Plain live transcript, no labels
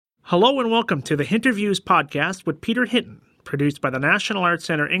Hello and welcome to the Hinterviews podcast with Peter Hinton, produced by the National Arts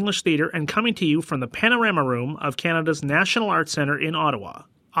Centre English Theatre and coming to you from the Panorama Room of Canada's National Arts Centre in Ottawa.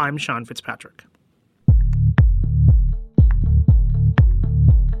 I'm Sean Fitzpatrick.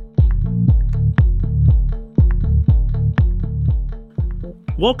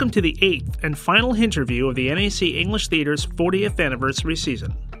 Welcome to the 8th and final interview of the NAC English Theatre's 40th anniversary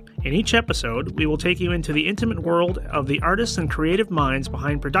season. In each episode, we will take you into the intimate world of the artists and creative minds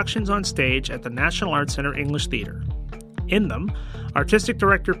behind productions on stage at the National Arts Centre English Theatre. In them, Artistic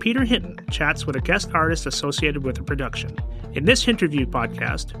Director Peter Hinton chats with a guest artist associated with the production. In this interview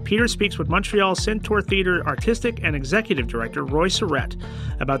podcast, Peter speaks with Montreal Centaur Theatre Artistic and Executive Director Roy Surette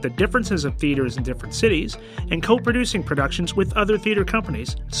about the differences of theatres in different cities and co-producing productions with other theatre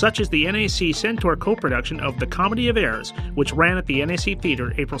companies, such as the NAC Centaur co-production of The Comedy of Errors, which ran at the NAC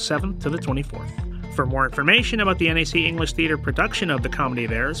Theatre April 7th to the 24th. For more information about the NAC English Theatre production of The Comedy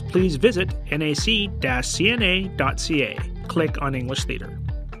of Errors, please visit nac-cna.ca. Click on English Theatre.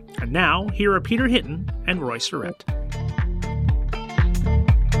 And now, here are Peter Hinton and Roy Surette.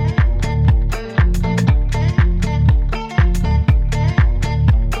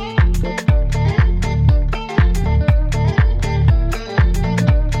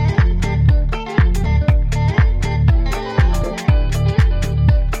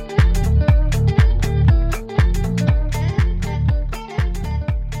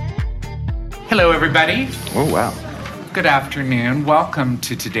 Hello, everybody. Oh, wow. Good afternoon. Welcome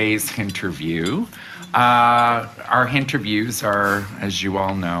to today's Hinterview. Our Hinterviews are, as you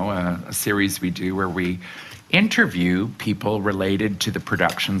all know, a series we do where we interview people related to the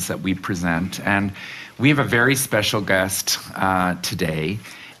productions that we present. And we have a very special guest today.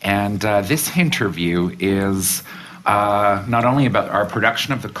 And this Hinterview is not only about our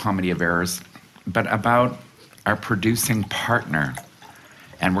production of The Comedy of Errors, but about our producing partner.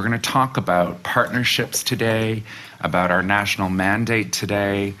 And we're going to talk about partnerships today, about our national mandate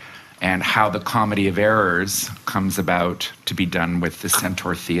today, and how The Comedy of Errors comes about to be done with the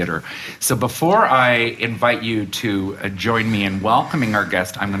Centaur Theatre. So before I invite you to join me in welcoming our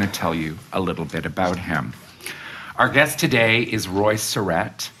guest, I'm going to tell you a little bit about him. Our guest today is Roy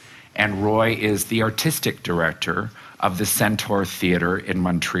Surette, and Roy is the artistic director of the Centaur Theatre in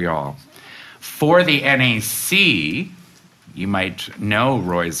Montreal. For the NAC, you might know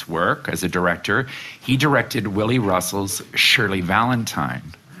Roy's work as a director. He directed Willie Russell's Shirley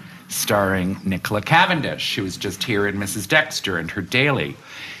Valentine, starring Nicola Cavendish, who was just here in Mrs. Dexter and her Daily.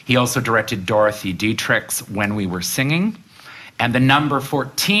 He also directed Dorothy Dietrich's When We Were Singing, and the number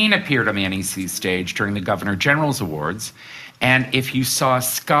 14 appeared on the NEC stage during the Governor General's Awards. And if you saw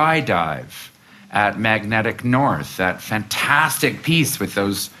Skydive at Magnetic North, that fantastic piece with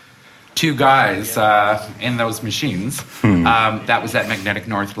those two guys in those machines. That was at Magnetic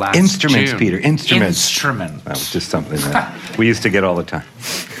North last Instruments, June. Peter, instruments. Instruments. That was just something that we used to get all the time.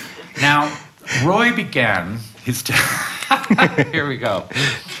 Now, Roy began his here we go.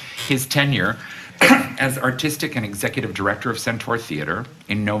 His tenure as artistic and executive director of Centaur Theatre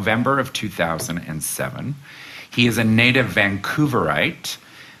in November of 2007. He is a native Vancouverite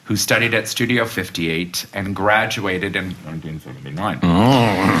who studied at Studio 58 and graduated in 1979.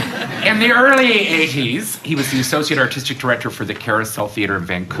 In the early 80s, he was the Associate Artistic Director for the Carousel Theatre in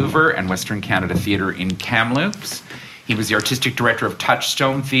Vancouver and Western Canada Theatre in Kamloops. He was the Artistic Director of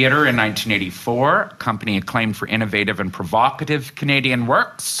Touchstone Theatre in 1984, a company acclaimed for innovative and provocative Canadian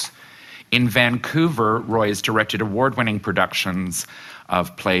works. In Vancouver, Roy has directed award-winning productions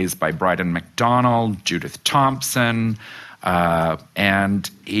of plays by Bryden MacDonald, Judith Thompson, and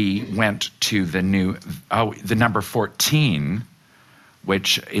he went to the number 14,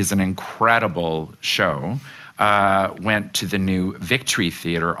 which is an incredible show, went to the new Victory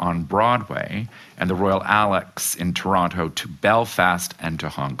Theatre on Broadway and the Royal Alex in Toronto, to Belfast and to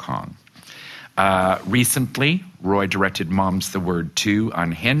Hong Kong. Recently, Roy directed Mom's the Word 2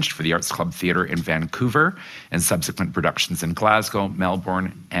 Unhinged for the Arts Club Theatre in Vancouver and subsequent productions in Glasgow,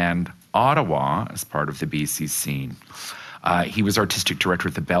 Melbourne, and Ottawa as part of the BC scene. He was artistic director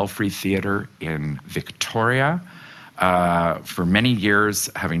at the Belfry Theatre in Victoria for many years,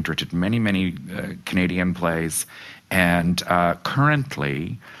 having directed many Canadian plays. And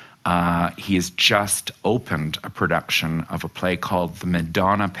currently, he has just opened a production of a play called The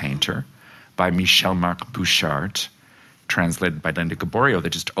Madonna Painter by Michel-Marc Bouchard, translated by Linda Gaborio, that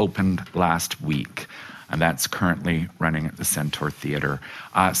just opened last week. And that's currently running at the Centaur Theatre.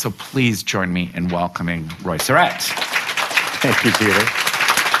 So please join me in welcoming Roy Surette. Thank you, Peter.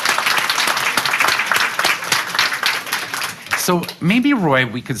 So maybe, Roy,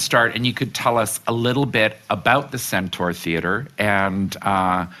 we could start, and you could tell us a little bit about the Centaur Theatre and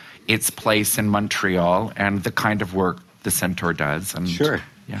its place in Montreal and the kind of work the Centaur does. And, Sure.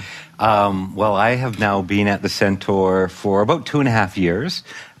 Yeah. Well, I have now been at the Centaur for about 2.5 years.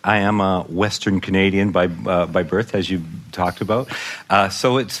 I am a Western Canadian by birth, as you talked about.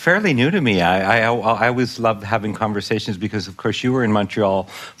 So it's fairly new to me. I always loved having conversations because, of course, you were in Montreal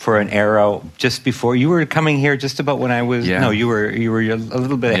for an era just before. You were coming here just about when I was. Yeah. No, you were a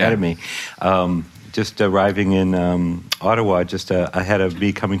little bit ahead of me. Just arriving in Ottawa, just ahead of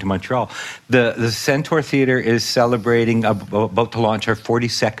me coming to Montreal. The Centaur Theatre is celebrating, about to launch our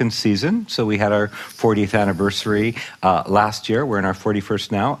 42nd season. So we had our 40th anniversary last year. We're in our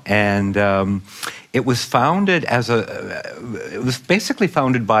 41st now. And it was founded it was basically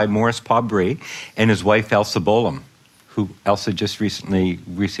founded by Maurice Pobry and his wife, Elsa Bolam, who Elsa just recently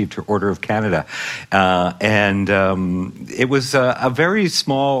received her Order of Canada. It was a very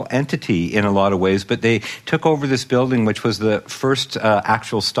small entity in a lot of ways, but they took over this building, which was the first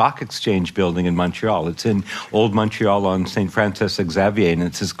actual stock exchange building in Montreal. It's in Old Montreal on St. Francis Xavier, and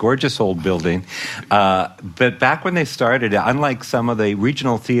it's this gorgeous old building. But back when they started, unlike some of the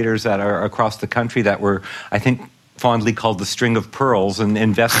regional theaters that are across the country that were, I think, fondly called the string of pearls and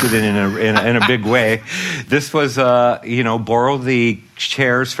invested in a big way. This was, borrow the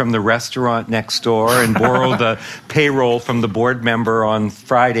chairs from the restaurant next door and borrow the payroll from the board member on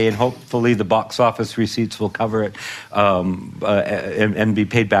Friday, and hopefully the box office receipts will cover it and be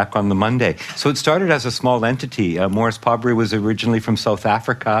paid back on the Monday. So it started as a small entity. Maurice Pobry was originally from South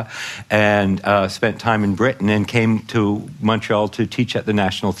Africa and spent time in Britain and came to Montreal to teach at the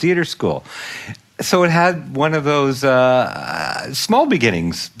National Theatre School. So it had one of those small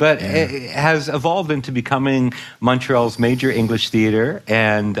beginnings, but it has evolved into becoming Montreal's major English theatre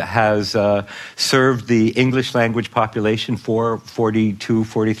and has served the English language population for 42,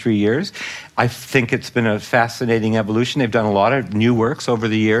 43 years. I think it's been a fascinating evolution. They've done a lot of new works over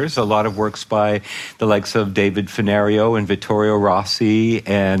the years, a lot of works by the likes of David Finario and Vittorio Rossi,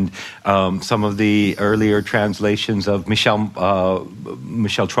 and some of the earlier translations of Michel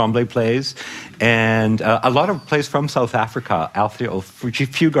Tremblay plays, and a lot of plays from South Africa. Alfio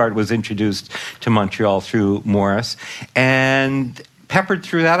Fugard was introduced to Montreal through Morris, and peppered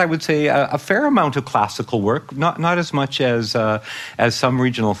through that, I would say, a fair amount of classical work, not as much as some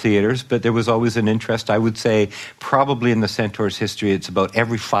regional theaters, but there was always an interest. I would say probably in the Centaur's history, it's about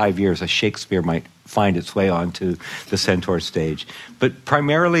every 5 years a Shakespeare might find its way onto the Centaur stage. But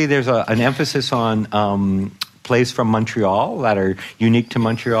primarily there's an emphasis on plays from Montreal that are unique to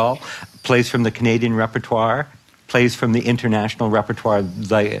Montreal, plays from the Canadian repertoire, plays from the international repertoire,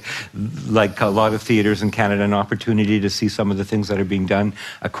 like a lot of theaters in Canada, an opportunity to see some of the things that are being done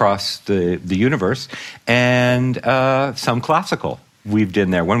across the universe, and some classical weaved in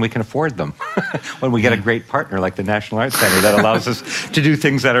there when we can afford them, when we get a great partner like the National Arts Centre that allows us to do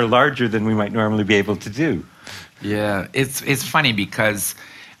things that are larger than we might normally be able to do. Yeah, it's funny because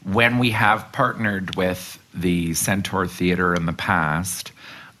when we have partnered with the Centaur Theatre in the past,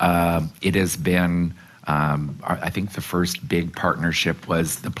 it has been... I think the first big partnership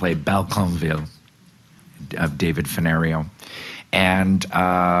was the play Balconville of David Finario. And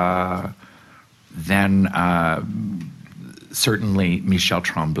then certainly Michel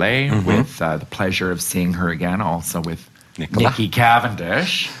Tremblay, with the pleasure of seeing her again, also with Nikki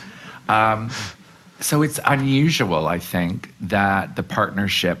Cavendish. So it's unusual, I think, that the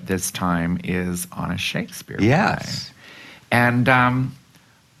partnership this time is on a Shakespeare play. And...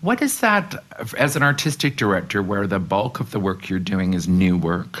 what is that, as an artistic director, where the bulk of the work you're doing is new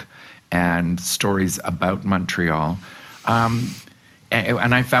work and stories about Montreal? And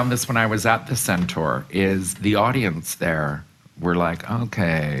I found this when I was at the Centaur, is the audience there were like,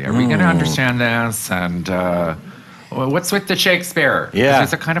 okay, are we going to understand this? And what's with the Shakespeare? Yeah.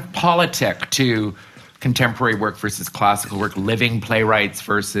 There's a kind of politic to contemporary work versus classical work, living playwrights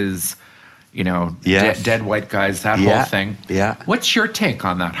versus... dead white guys, that whole thing. Yeah. What's your take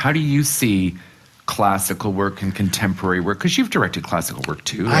on that? How do you see classical work and contemporary work? Because you've directed classical work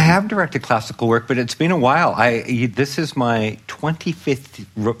too. I have directed classical work, but it's been a while. This is my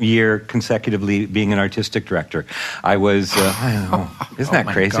 25th year consecutively being an artistic director. I was, isn't that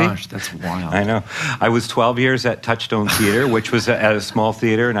crazy? Oh my gosh, that's wild. I know. I was 12 years at Touchstone Theatre, which was at a small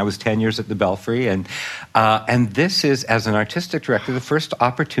theatre, and I was 10 years at the Belfry. And this is, as an artistic director, the first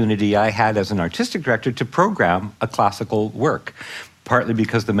opportunity I had as an artistic director to program a classical work. Partly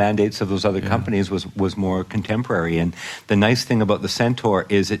because the mandates of those other companies was more contemporary. And the nice thing about the Centaur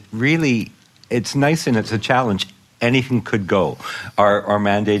is it's nice and it's a challenge. anything could go. Our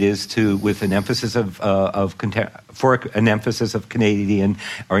mandate is to, with an emphasis of Canadian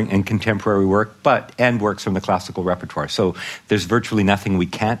and contemporary work, and works from the classical repertoire. So there's virtually nothing we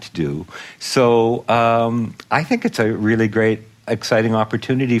can't do. So I think it's a really great, exciting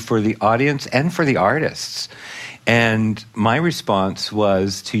opportunity for the audience and for the artists. And my response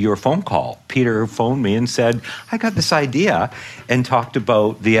was to your phone call. Peter phoned me and said, I got this idea, and talked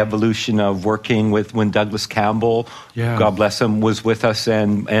about the evolution of working with when Douglas Campbell, God bless him, was with us,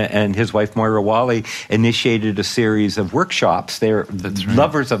 and his wife Moira Wally initiated a series of workshops. They're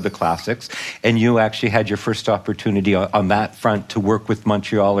lovers of the classics, and you actually had your first opportunity on that front to work with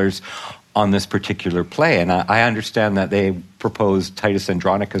Montrealers on this particular play. And I understand that they proposed Titus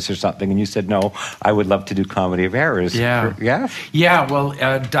Andronicus or something, and you said, no, I would love to do Comedy of Errors. Yeah, well,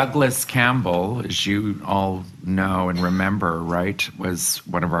 Douglas Campbell, as you all know and remember, right, was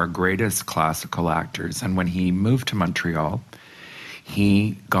one of our greatest classical actors. And when he moved to Montreal,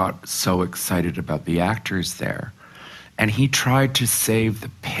 he got so excited about the actors there. And he tried to save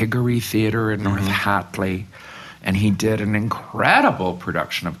the Piggery Theatre in North Hatley. And he did an incredible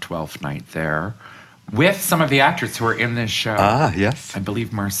production of Twelfth Night there with some of the actors who were in this show. Yes. I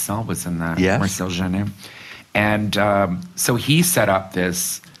believe Marcel was in that. Yes. Marcel Genet. And so he set up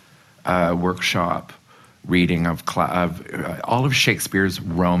this workshop reading of all of Shakespeare's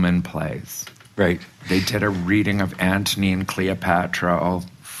Roman plays. Right. They did a reading of Antony and Cleopatra, all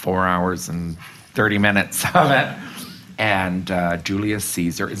 4 hours and 30 minutes of it, and Julius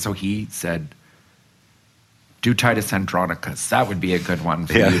Caesar. And so he said, do Titus Andronicus. That would be a good one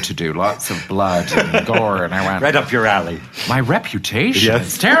for you to do. Lots of blood and gore. And I went, right up your alley. My reputation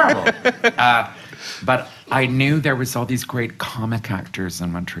is terrible. But I knew there was all these great comic actors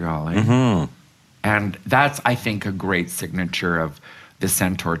in Montreal. And that's, I think, a great signature of the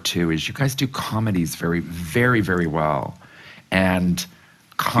Centaur too, is you guys do comedies very, very, very well. And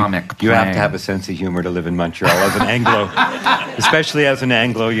comic playing. You have to have a sense of humor to live in Montreal as an Anglo. Especially as an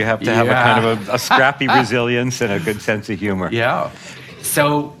Anglo, you have to have a kind of a scrappy resilience and a good sense of humor. Yeah.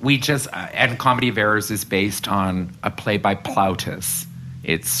 So we just, and Comedy of Errors is based on a play by Plautus.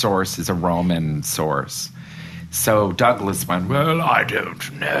 Its source is a Roman source. So Douglas went, well, I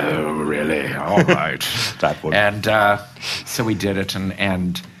don't know, really. All right. And so we did it,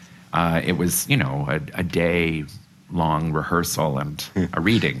 and it was, a day-long rehearsal and a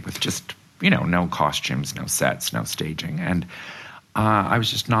reading with just, no costumes, no sets, no staging. And I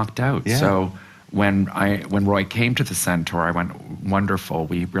was just knocked out. Yeah. So when Roy came to the Centaur, I went, wonderful,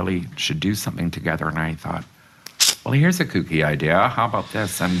 we really should do something together. And I thought, well, here's a kooky idea. How about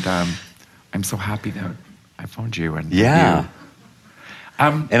this? And I'm so happy that I phoned you. And you.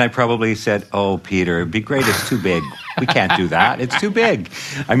 And I probably said, oh, Peter, it'd be great. It's too big. We can't do that. It's too big.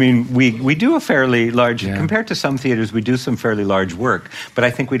 I mean, we do a fairly large, compared to some theaters, we do some fairly large work. But I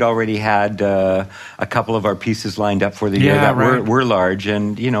think we'd already had a couple of our pieces lined up for the year that were large.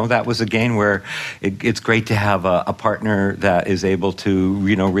 And, that was again where it's great to have a partner that is able to,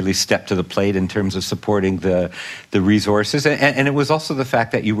 really step to the plate in terms of supporting the resources. And it was also the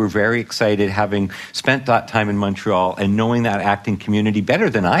fact that you were very excited, having spent that time in Montreal and knowing that acting community better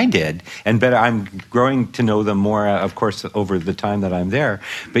than I did, and better. I'm growing to know them more, of course, over the time that I'm there.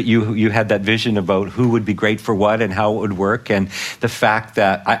 But you had that vision about who would be great for what and how it would work, and the fact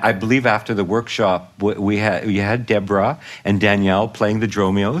that I believe after the workshop you had Deborah and Danielle playing the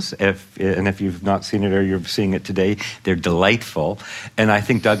Dromios. If you've not seen it or you're seeing it today, they're delightful. And I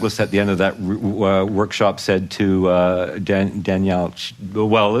think Douglas at the end of that workshop said to Danielle,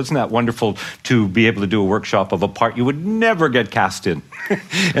 "Well, isn't that wonderful to be able to do a workshop of a part you would never get cast in?"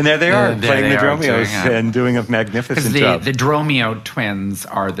 And there they are, playing the Dromios and doing a magnificent job. The Dromio twins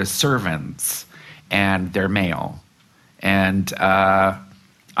are the servants, and they're male. And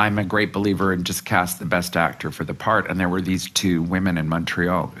I'm a great believer in just cast the best actor for the part. And there were these two women in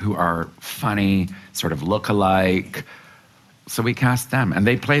Montreal who are funny, sort of look-alike. So we cast them, and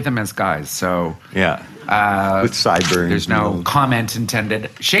they play them as guys. So with sideburns. There's no comment intended.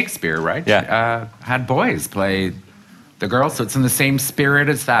 Shakespeare, right? Yeah, had boys play the girls, so it's in the same spirit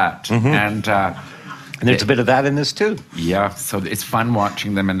as that. And there's a bit of that in this too. Yeah, so it's fun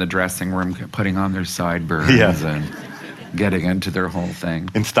watching them in the dressing room, putting on their sideburns and getting into their whole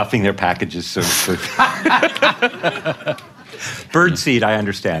thing. And stuffing their packages. So birdseed, I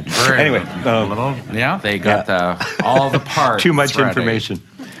understand. Anyway. They got all the parts. Too much information.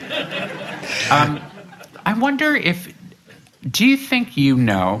 I wonder do you think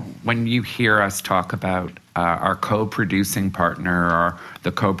when you hear us talk about our co-producing partner or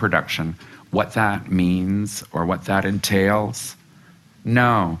the co-production, what that means or what that entails?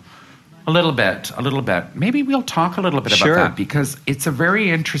 No. A little bit. Maybe we'll talk a little bit about that, because it's a very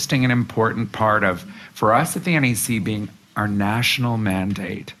interesting and important part of, for us at the NAC, being our national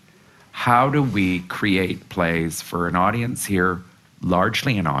mandate. How do we create plays for an audience here,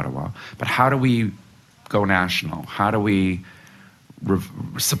 largely in Ottawa, but how do we go national? How do we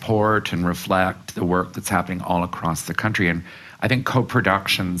support and reflect the work that's happening all across the country? And I think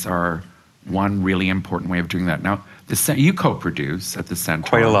co-productions are one really important way of doing that. Now, you co-produce at the Centaur.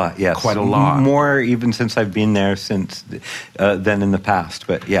 Quite a lot, yes. Quite a lot. More even since I've been there than in the past.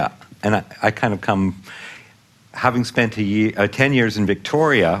 But yeah, and I kind of come, having spent 10 years in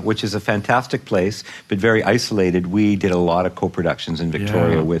Victoria, which is a fantastic place, but very isolated. We did a lot of co-productions in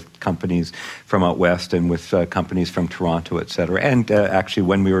Victoria with companies from out west and with companies from Toronto, et cetera. And actually,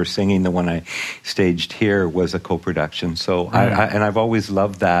 when we were singing, the one I staged here was a co-production. So I've always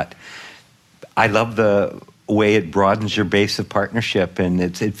loved that. I love the way it broadens your base of partnership, and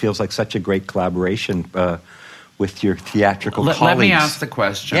it feels like such a great collaboration with your theatrical colleagues. Let me ask the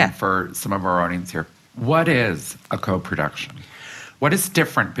question for some of our audience here. What is a co-production? What is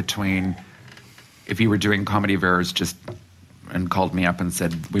different between if you were doing Comedy of Errors and called me up and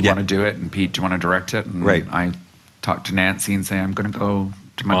said, we want to do it, and Pete, do you want to direct it? And I talked to Nancy and say, I'm going to go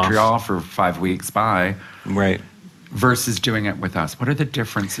to Montreal for 5 weeks, bye. Right. Versus doing it with us. What are the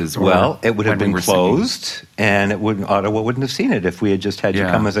differences? Well, it would have been closed, and Ottawa wouldn't have seen it if we had just had you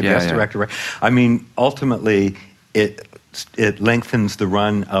come as a guest director. I mean, ultimately, it lengthens the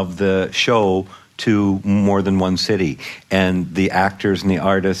run of the show to more than one city, and the actors and the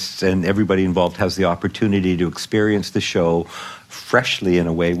artists and everybody involved has the opportunity to experience the show freshly, in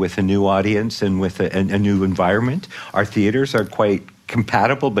a way, with a new audience and with a new environment. Our theaters are quite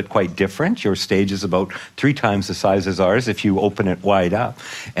compatible but quite different. Your stage is about 3 times the size as ours if you open it wide up,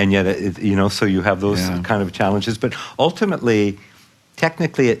 and yet so you have those kind of challenges. But ultimately,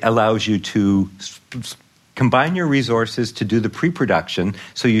 technically, it allows you to combine your resources to do the pre-production,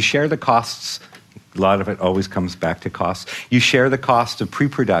 so you share the costs. A lot of it always comes back to costs. You share the cost of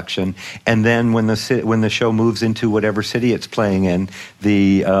pre-production, and then when the show moves into whatever city it's playing in,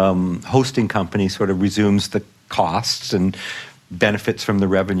 the hosting company sort of resumes the costs and benefits from the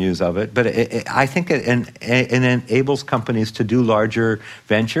revenues of it. But I think it enables companies to do larger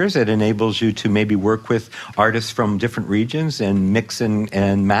ventures. It enables you to maybe work with artists from different regions and mix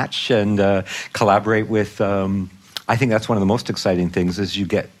and match and collaborate with. I think that's one of the most exciting things, is you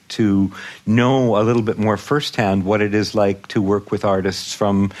get to know a little bit more firsthand what it is like to work with artists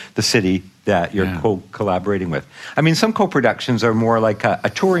from the city that you're collaborating with. I mean, some co-productions are more like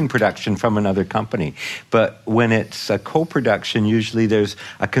a touring production from another company. But when it's a co-production, usually there's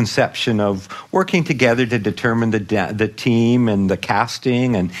a conception of working together to determine the team and the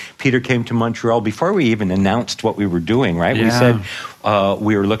casting. And Peter came to Montreal before we even announced what we were doing, right? Yeah. We said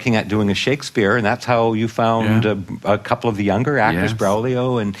we were looking at doing a Shakespeare, and that's how you found a couple of the younger actors,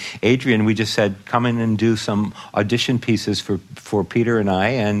 Braulio and Adrian. We just said, come in and do some audition pieces for Peter and I,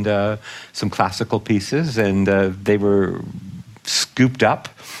 and some classical pieces, and they were scooped up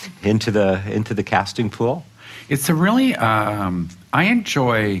into the casting pool. It's a really I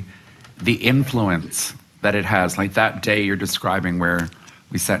enjoy the influence that it has. Like that day you're describing, where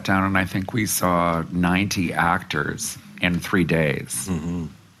we sat down and I think we saw 90 actors in 3 days. Mm-hmm.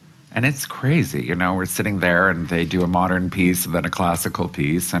 And it's crazy, we're sitting there and they do a modern piece and then a classical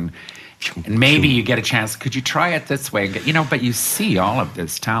piece, and maybe you get a chance, could you try it this way? But you see all of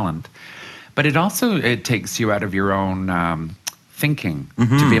this talent. But it takes you out of your own thinking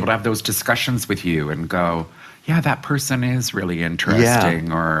to be able to have those discussions with you and go, that person is really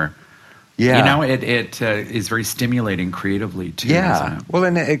interesting, or it is very stimulating creatively too. Yeah, well,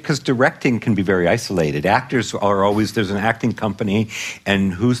 and because directing can be very isolated. Actors are always, there's an acting company,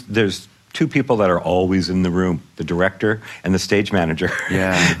 and there's 2 people that are always in the room: the director and the stage manager.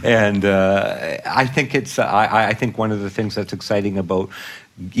 Yeah, and I think I think one of the things that's exciting about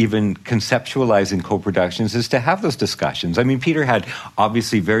even conceptualizing co-productions is to have those discussions. I mean, Peter had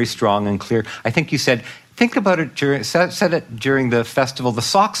obviously very strong and clear. I think you said, think about it said it during the festival, the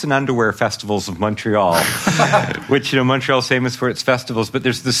Socks and Underwear Festivals of Montreal, which, Montreal's famous for its festivals, but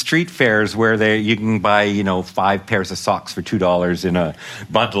there's the street fairs where you can buy, 5 pairs of socks for $2 in a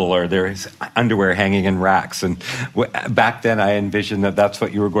bundle, or there's underwear hanging in racks. And back then I envisioned that's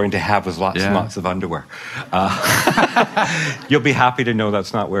what you were going to have, was lots and lots of underwear. You'll be happy to know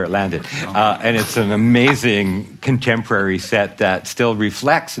that's not where it landed. And it's an amazing contemporary set that still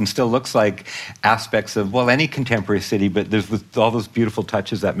reflects and still looks like aspects of, well, any contemporary city, but there's with all those beautiful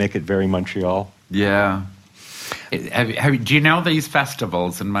touches that make it very Montreal. Yeah. Do you know these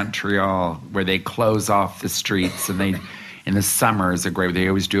festivals in Montreal where they close off the streets and in the summer is a great. They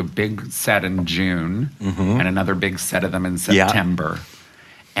always do a big set in June and another big set of them in September.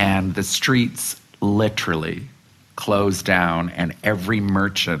 And the streets literally close down, and every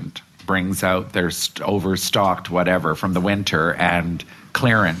merchant brings out their overstocked whatever from the winter and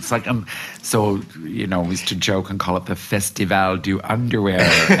clearance. So, we used to joke and call it the Festival du Underwear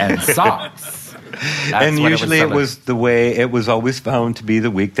and Socks. And usually it was the way it was always found to be the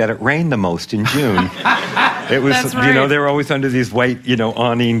week that it rained the most in June. It was, That's right. They were always under these white,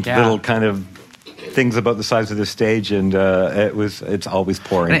 awning little kind of things about the size of the stage, and it's always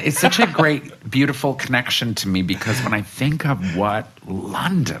pouring. And it's such a great, beautiful connection to me, because when I think of what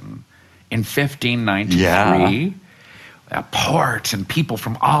London in 1593, a port and people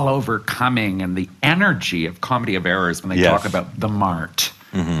from all over coming, and the energy of Comedy of Errors when they talk about the Mart.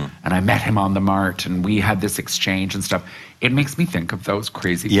 And I met him on the Mart, and we had this exchange and stuff. It makes me think of those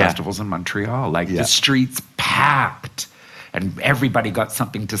crazy festivals in Montreal, the streets packed, and everybody got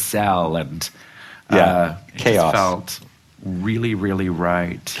something to sell, and it chaos. just felt really, really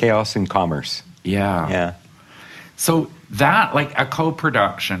right. Chaos in commerce. Yeah. So that, a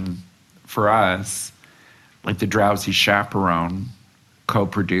co-production for us, The Drowsy Chaperone,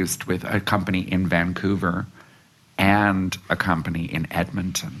 co-produced with a company in Vancouver and a company in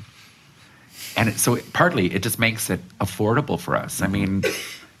Edmonton. And partly it just makes it affordable for us. I mean,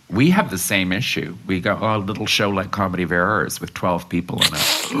 we have the same issue. We go, a little show like Comedy of Errors with 12 people in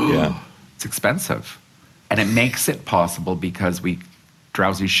it. It's expensive. And it makes it possible because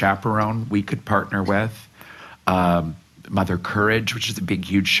Drowsy Chaperone, we could partner with. Mother Courage, which is a big,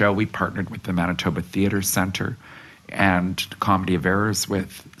 huge show. We partnered with the Manitoba Theatre Centre, and Comedy of Errors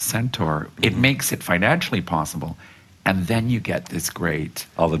with Centaur. It makes it financially possible. And then you get this great...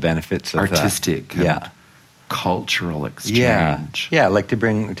 all the benefits of artistic and cultural exchange. Yeah,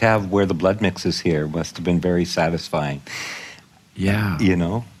 to have Where the Blood Mixes here must have been very satisfying. Yeah.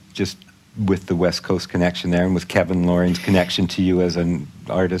 Just with the West Coast connection there, and with Kevin Loring's connection to you as an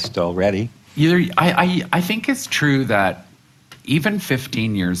artist already. I think it's true that even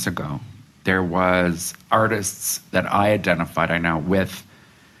 15 years ago, there was artists that I identified, with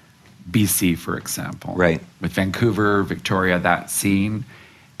BC, for example. Right. With Vancouver, Victoria, that scene.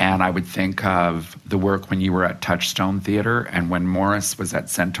 And I would think of the work when you were at Touchstone Theatre and when Morris was at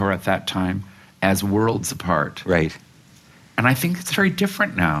Centaur at that time as worlds apart. Right. And I think it's very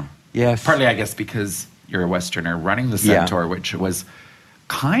different now. Yes. Partly, I guess, because you're a Westerner running the Centaur, which was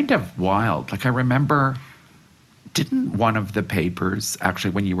kind of wild. I remember, didn't one of the papers,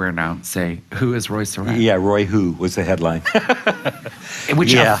 actually, when you were announced, say, "Who is Roy Surette?" Yeah, Roy Who was the headline.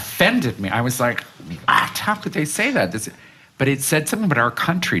 Which offended me. I was like, how could they say that? But it said something about our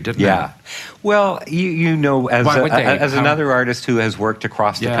country, didn't it? Yeah. Well, as another artist who has worked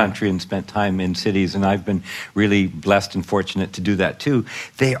across the country and spent time in cities, and I've been really blessed and fortunate to do that too,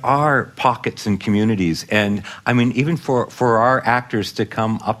 they are pockets and communities. And I mean, even for our actors to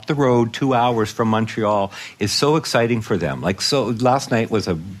come up the road 2 hours from Montreal is so exciting for them. Last night was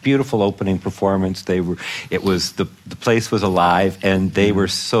a beautiful opening performance. The place was alive, and they were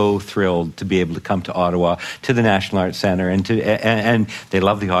so thrilled to be able to come to Ottawa, to the National Arts Centre, and they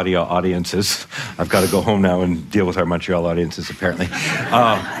love the audiences. I've got to go home now and deal with our Montreal audiences, apparently.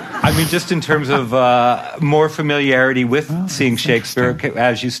 Just in terms of more familiarity with seeing Shakespeare,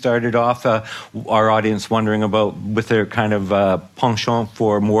 as you started off, our audience wondering about, with their kind of penchant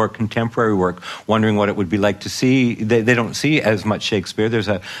for more contemporary work, wondering what it would be like to see. They don't see as much Shakespeare. There's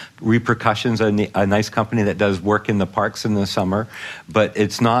Repercussions, a nice company that does work in the parks in the summer, but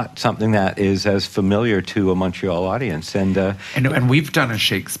it's not something that is as familiar to a Montreal audience. And we've done a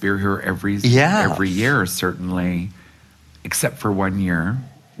Shakespeare here every year, certainly, except for 1 year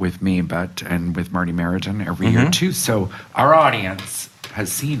with me, and with Marty Meriden every year too. So our audience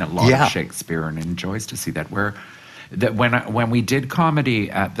has seen a lot of Shakespeare and enjoys to see that. When we did comedy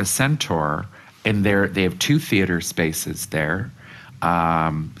at the Centaur, they have 2 theater spaces there,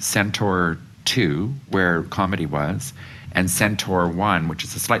 Centaur 2, where comedy was, and Centaur 1, which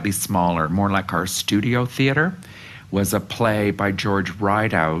is a slightly smaller, more like our studio theater, was a play by George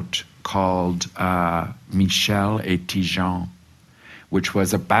Rideout called Michel et Tijan, which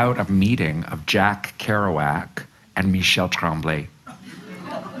was about a meeting of Jack Kerouac and Michel Tremblay.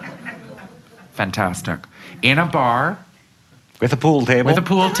 Fantastic. In a bar. With a pool table.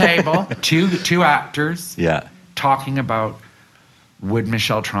 two actors. Yeah. Talking about, would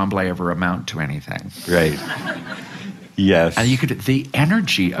Michel Tremblay ever amount to anything? Right. Yes. And the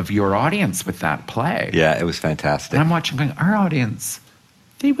energy of your audience with that play. Yeah, it was fantastic. And I'm watching going, our audience,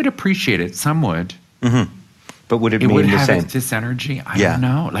 they would appreciate it. Some would. Mm-hmm. But would it mean would the have same? This energy? I don't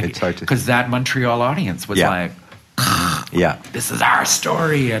know. It's hard to... Because that Montreal audience was like... Yeah. This is our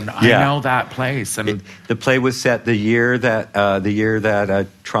story, and I know that place. And the play was set the year that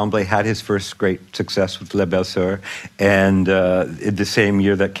Tremblay had his first great success with La Belle Sœur, and the same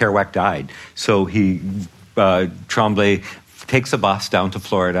year that Kerouac died. So Tremblay takes a bus down to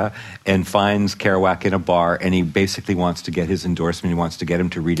Florida and finds Kerouac in a bar, and he basically wants to get his endorsement. He wants to get him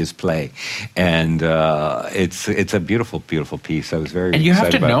to read his play, and it's a beautiful, beautiful piece. I was very and you have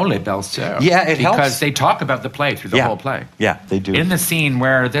excited to know about Les Belles Sœurs, it helps because they talk about the play through the whole play. Yeah, they do. In the scene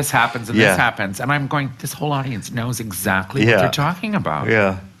where this happens and this happens, and I'm going, this whole audience knows exactly what they're talking about.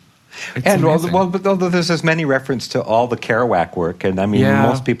 Yeah. It's and amazing. but although there's as many reference to all the Kerouac work, and I mean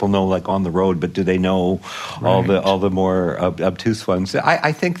most people know like On the Road, but do they know all the more obtuse ones?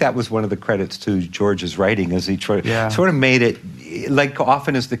 I think that was one of the credits to George's writing, as he sort of made it, like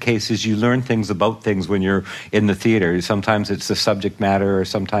often is the case, is you learn things about things when you're in the theater. Sometimes it's the subject matter, or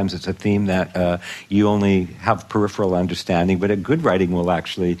sometimes it's a theme that you only have peripheral understanding, but a good writing will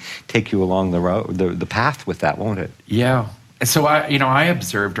actually take you along the road, the path with that, won't it? Yeah. So I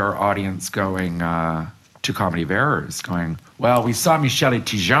observed our audience going to Comedy of Errors, going, well, we saw Michel et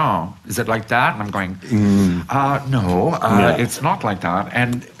Tijan. Is it like that? And I'm going, no, it's not like that.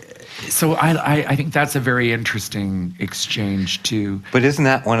 And so I think that's a very interesting exchange too. But isn't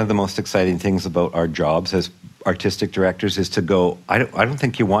that one of the most exciting things about our jobs as artistic directors, is to go, I don't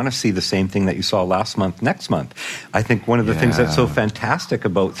think you want to see the same thing that you saw last month next month. I think one of the things that's so fantastic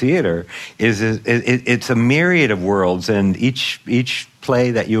about theater is it's a myriad of worlds, and each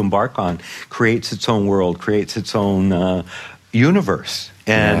play that you embark on creates its own world, creates its own universe.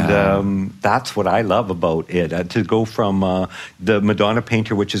 And that's what I love about it. To go from the Madonna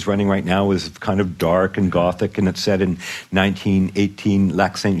Painter, which is running right now, is kind of dark and gothic, and it's set in 1918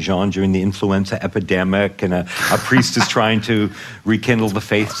 Lac Saint-Jean during the influenza epidemic, and a priest is trying to rekindle the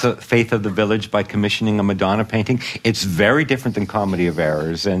faith of the village by commissioning a Madonna painting. It's very different than Comedy of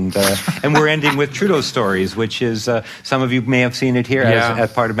Errors. And we're ending with Trudeau's Stories, which is, some of you may have seen it here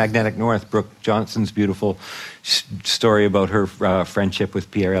as part of Magnetic North, Brooke Johnson's beautiful story about her friendship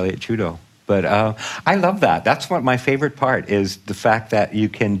with Pierre Elliott Trudeau. But I love that. That's what my favorite part is, the fact that you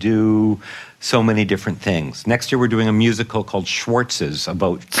can do so many different things. Next year we're doing a musical called Schwartz's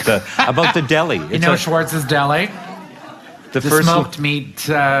about the deli. Schwartz's Deli? The smoked meat.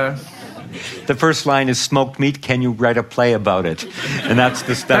 The first line is smoked meat. Can you write a play about it? And that's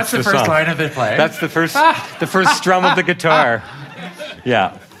the first song. Line of the play. That's the first strum of the guitar.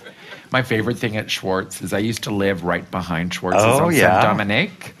 Yeah. My favorite thing at Schwartz is I used to live right behind Schwartz's on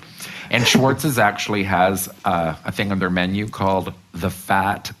Saint-Dominique. And Schwartz's actually has a thing on their menu called the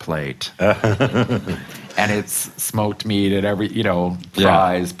Fat Plate. And it's smoked meat and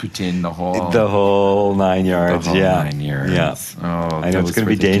fries, poutine, the whole 9 yards. The whole 9 yards. Yeah. Oh, I know it's going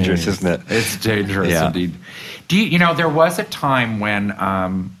to be dangerous, isn't it? It's dangerous indeed. There was a time when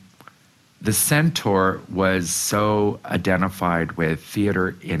the Centaur was so identified with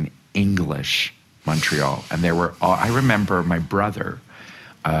theater in English Montreal, and I remember my brother,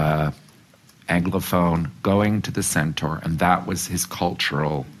 Anglophone, going to the Centaur, and that was his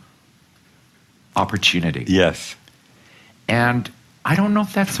cultural opportunity. Yes. And I don't know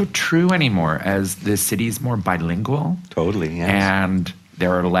if that's so true anymore, as the city's more bilingual. Totally, yes. And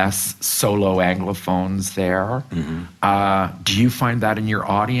there are less solo Anglophones there. Mm-hmm. Do you find that in your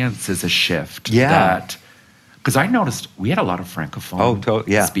audience as a shift? Yeah. Because I noticed we had a lot of Francophone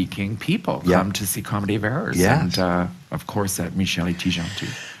speaking people come to see Comedy of Errors. Yes. And, of course, at Michel et Tijan, too.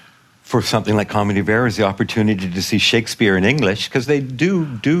 For something like Comedy of Errors, the opportunity to see Shakespeare in English, because they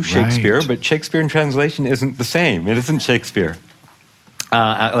do Shakespeare, but Shakespeare in translation isn't the same. It isn't Shakespeare.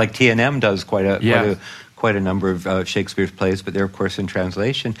 Like TNM does quite a number of Shakespeare's plays, but they're, of course, in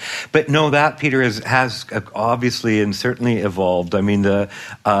translation. But no, that, Peter, has obviously and certainly evolved. I mean, there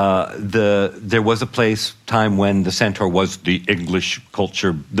was a time when the Centaur was the English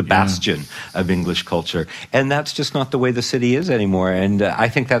culture, the bastion of English culture. And that's just not the way the city is anymore. And I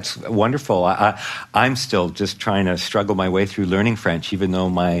think that's wonderful. I'm still just trying to struggle my way through learning French, even though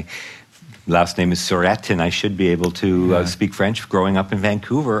my last name is Surette, and I should be able to speak French. Growing up in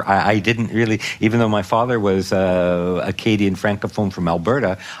Vancouver, I didn't really, even though my father was Acadian Francophone from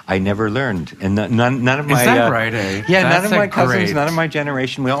Alberta, I never learned. And none of my... Is that right, eh? Yeah, none of my cousins, none of my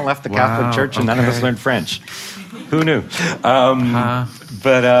generation, we all left the Catholic Church, and none of us learned French. Who knew?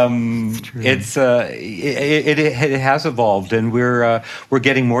 But it has evolved, and we're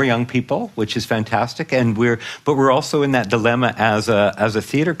getting more young people, which is fantastic. And we're also in that dilemma as a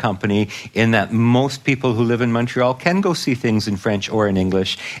theater company, in that most people who live in Montreal can go see things in French or in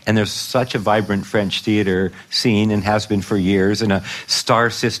English, and there's such a vibrant French theater scene, and has been for years, and a star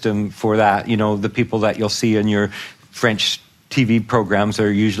system for that. The people that you'll see in your French TV programs are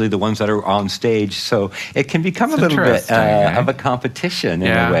usually the ones that are on stage, so it can become a little bit of a competition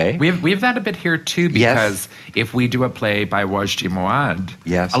in a way. We have that a bit here too, because if we do a play by Wajdi Mouad,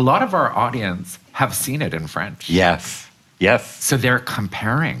 a lot of our audience have seen it in French. Yes. So they're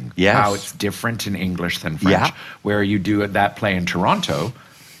comparing how it's different in English than French, where you do that play in Toronto,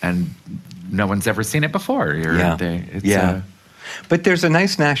 and no one's ever seen it before. But there's a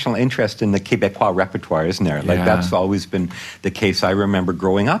nice national interest in the Québécois repertoire, isn't there? Like, that's always been the case I remember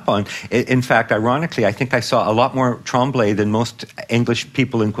growing up on. In fact, ironically, I think I saw a lot more Tremblay than most English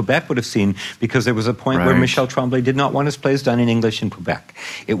people in Quebec would have seen, because there was a point where Michel Tremblay did not want his plays done in English in Quebec.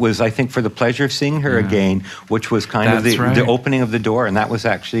 It was, I think, For the Pleasure of Seeing Her Again, which was kind of the opening of the door, and that was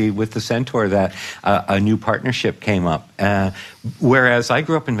actually with the Centaur that a new partnership came up. Whereas I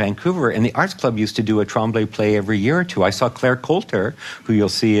grew up in Vancouver, and the Arts Club used to do a Tremblay play every year or two. I saw Claire Coulter, who you'll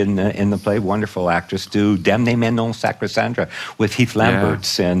see in the play, wonderful actress, do Damné Menon Sacrosandra with Heath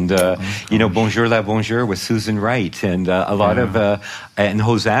Lamberts, and Bonjour la Bonjour with Susan Wright, and a lot of and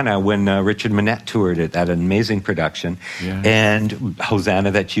Hosanna when Richard Manette toured it, that amazing production, and Hosanna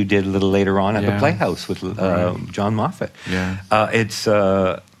that you did a little later on at the Playhouse with John Moffat.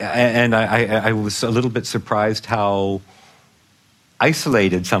 And I was a little bit surprised how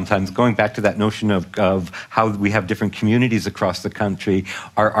isolated sometimes, going back to that notion of how we have different communities across the country.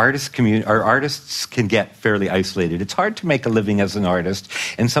 Our artists can get fairly isolated. It's hard to make a living as an artist,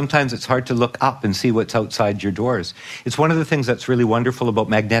 and sometimes it's hard to look up and see what's outside your doors. It's one of the things that's really wonderful about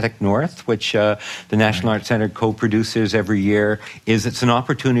Magnetic North, which the National Arts Centre co-produces every year, is it's an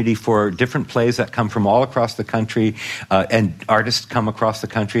opportunity for different plays that come from all across the country, and artists come across the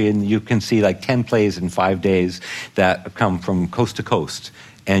country, and you can see like 10 plays in 5 days that come from coast to coast.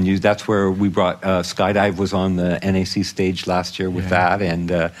 And that's where we brought Skydive was on the NAC stage last year with that, and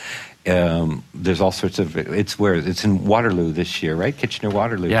there's all sorts of, it's in Waterloo this year, right?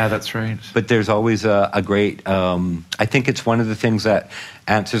 Kitchener-Waterloo. Yeah, that's right. But there's always a great, I think it's one of the things that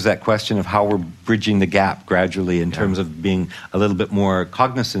answers that question of how we're bridging the gap gradually in terms of being a little bit more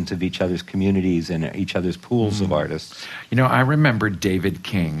cognizant of each other's communities and each other's pools of artists. I remember David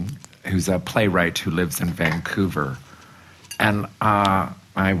King, who's a playwright who lives in Vancouver. And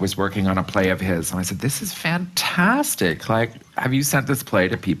I was working on a play of his, and I said, "This is fantastic. Like, have you sent this play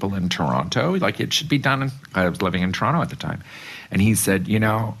to people in Toronto? Like, it should be done." I was living in Toronto at the time. And he said,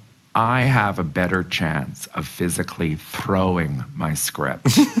 "I have a better chance of physically throwing my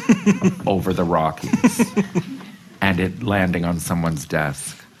script over the Rockies and it landing on someone's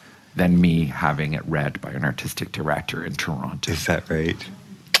desk than me having it read by an artistic director in Toronto." Is that right?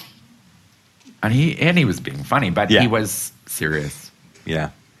 And he was being funny, but he was serious.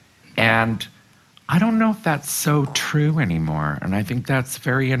 Yeah. And I don't know if that's so true anymore. And I think that's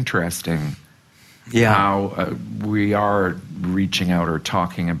very interesting. Yeah. How we are reaching out or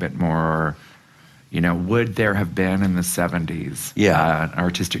talking a bit more. Would there have been in the 70s an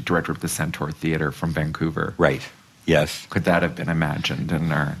artistic director of the Centaur Theatre from Vancouver? Right. Yes. Could that have been imagined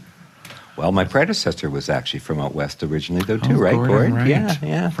in our... Well, my predecessor was actually from out west originally, though, too, right, Gordon? Gord? Right.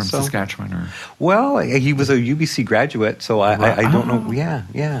 Yeah. From Saskatchewan, or? Well, he was a UBC graduate, so I don't know. Yeah.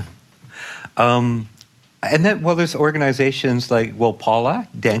 And then, there's organizations like, Paula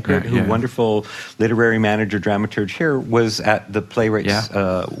Dankert, who wonderful literary manager, dramaturge here, was at the Playwrights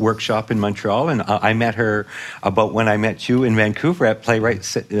workshop in Montreal, and I met her about when I met you in Vancouver at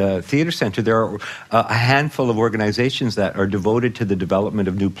Playwrights Theatre Centre. There are a handful of organizations that are devoted to the development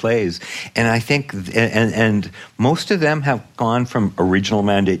of new plays, and I think, and most of them have gone from original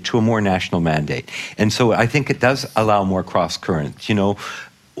mandate to a more national mandate, and so I think it does allow more cross currents.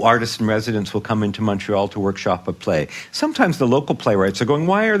 Artists and residents will come into Montreal to workshop a play. Sometimes the local playwrights are going,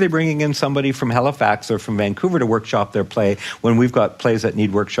 why are they bringing in somebody from Halifax or from Vancouver to workshop their play when we've got plays that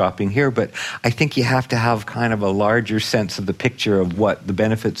need workshopping here? But I think you have to have kind of a larger sense of the picture of what the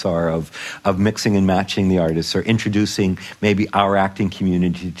benefits are of mixing and matching the artists, or introducing maybe our acting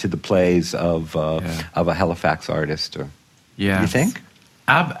community to the plays of a Halifax artist. Or you think?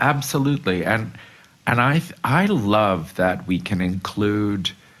 Absolutely. And I love that we can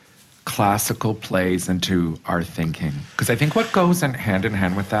include classical plays into our thinking, because I think what goes hand in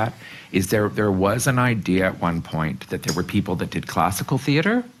hand with that is there was an idea at one point that there were people that did classical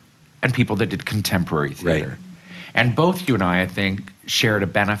theater and people that did contemporary theater. Right. And both you and I think, shared a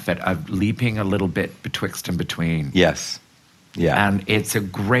benefit of leaping a little bit betwixt and between. Yes. Yeah. And it's a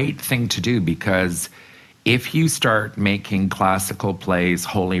great thing to do, because if you start making classical plays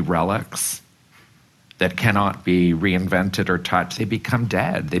holy relics that cannot be reinvented or touched, they become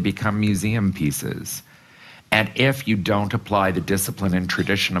dead. They become museum pieces. And if you don't apply the discipline and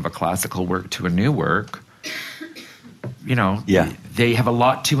tradition of a classical work to a new work, they have a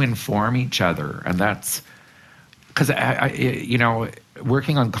lot to inform each other. And that's because,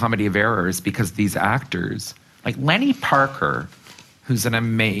 working on Comedy of Errors, because these actors, like Lenny Parker, who's an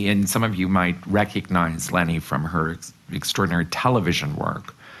amazing, and some of you might recognize Lenny from her extraordinary television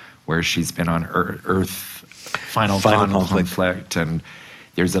work, where she's been on Earth Final Conflict, and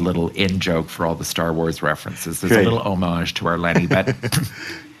there's a little in-joke for all the Star Wars references. There's a little homage to our Lenny, but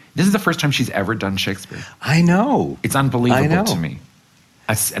this is the first time she's ever done Shakespeare. I know. It's unbelievable to me.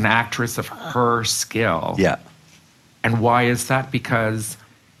 An actress of her skill. Yeah. And why is that? Because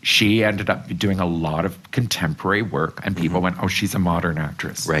she ended up doing a lot of contemporary work, and people went, oh, she's a modern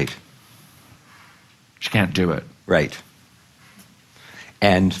actress. Right. She can't do it. Right.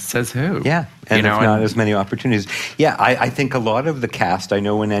 And says who? Yeah, and not as many opportunities. Yeah, I think a lot of the cast, I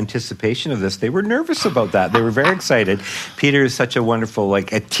know in anticipation of this, they were nervous about that. They were very excited. Peter is such a wonderful, a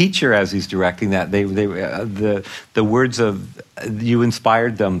teacher as he's directing that. The words of you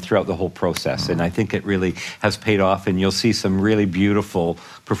inspired them throughout the whole process, and I think it really has paid off. And you'll see some really beautiful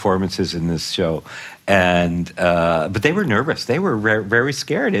performances in this show. And but they were nervous. They were very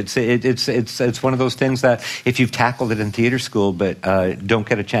scared. It's one of those things that if you've tackled it in theater school, but don't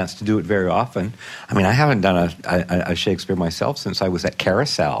get a chance to do it very often. I mean, I haven't done a Shakespeare myself since I was at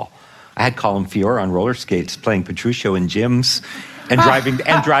Carousel. I had Colin Fiore on roller skates playing Petruchio in gyms and driving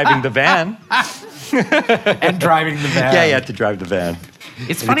the van. And driving the van. Yeah, you had to drive the van.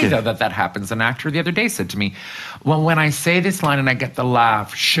 It's funny, though, that happens. An actor the other day said to me, well, when I say this line and I get the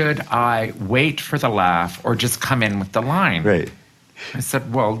laugh, should I wait for the laugh or just come in with the line? Right. I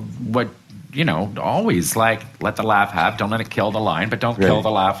said, well, always, let the laugh have, don't let it kill the line, but don't kill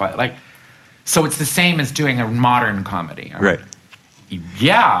the laugh. So it's the same as doing a modern comedy. Right.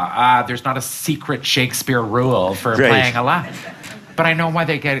 Yeah, there's not a secret Shakespeare rule for playing a laugh. But I know why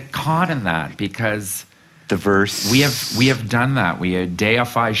they get caught in that, because the verse. We have done that. We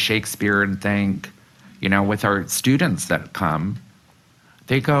deify Shakespeare and think, with our students that come,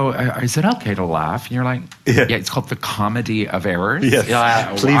 they go, is it okay to laugh? And you're like, yeah, it's called the Comedy of Errors. Yes,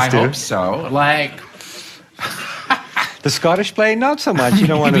 please do. I hope so. The Scottish play, not so much. You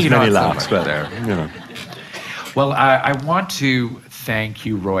don't want as many laughs, but Well, I want to thank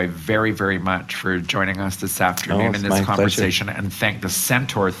you, Roy, very, very much for joining us this afternoon in this conversation, and thank the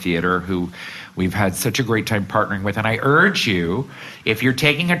Centaur Theatre, who we've had such a great time partnering with. And I urge you, if you're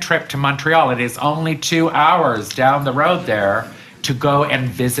taking a trip to Montreal, it is only 2 hours down the road there, to go and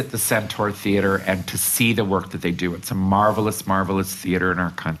visit the Centaur Theatre and to see the work that they do. It's a marvelous, marvelous theatre in our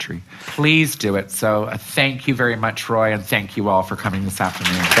country. Please do it. So thank you very much, Roy, and thank you all for coming this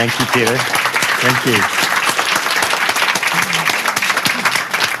afternoon. Thank you, Peter. Thank you.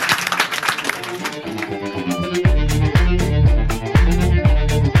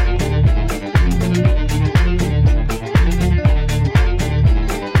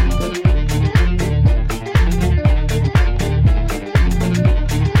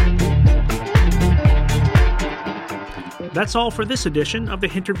 That's all for this edition of the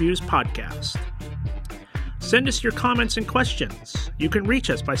Hinterviews podcast. Send us your comments and questions. You can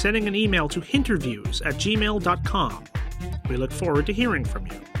reach us by sending an email to hinterviews@gmail.com. We look forward to hearing from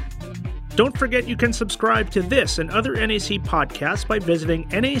you. Don't forget you can subscribe to this and other NAC podcasts by visiting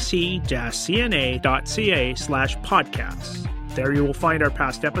nac-cna.ca/podcasts. There you will find our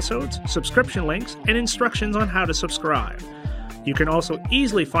past episodes, subscription links, and instructions on how to subscribe. You can also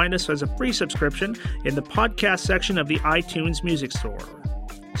easily find us as a free subscription in the podcast section of the iTunes Music Store.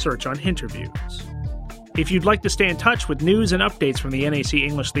 Search on Hinterviews. If you'd like to stay in touch with news and updates from the NAC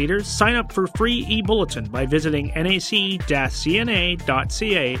English Theatre, sign up for free e-bulletin by visiting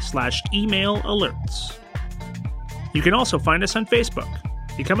nac-cna.ca/email alerts. You can also find us on Facebook.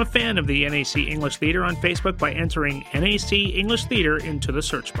 Become a fan of the NAC English Theatre on Facebook by entering NAC English Theatre into the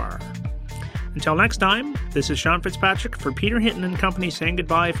search bar. Until next time, this is Sean Fitzpatrick for Peter Hinton and Company saying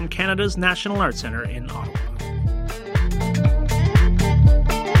goodbye from Canada's National Arts Centre in Ottawa.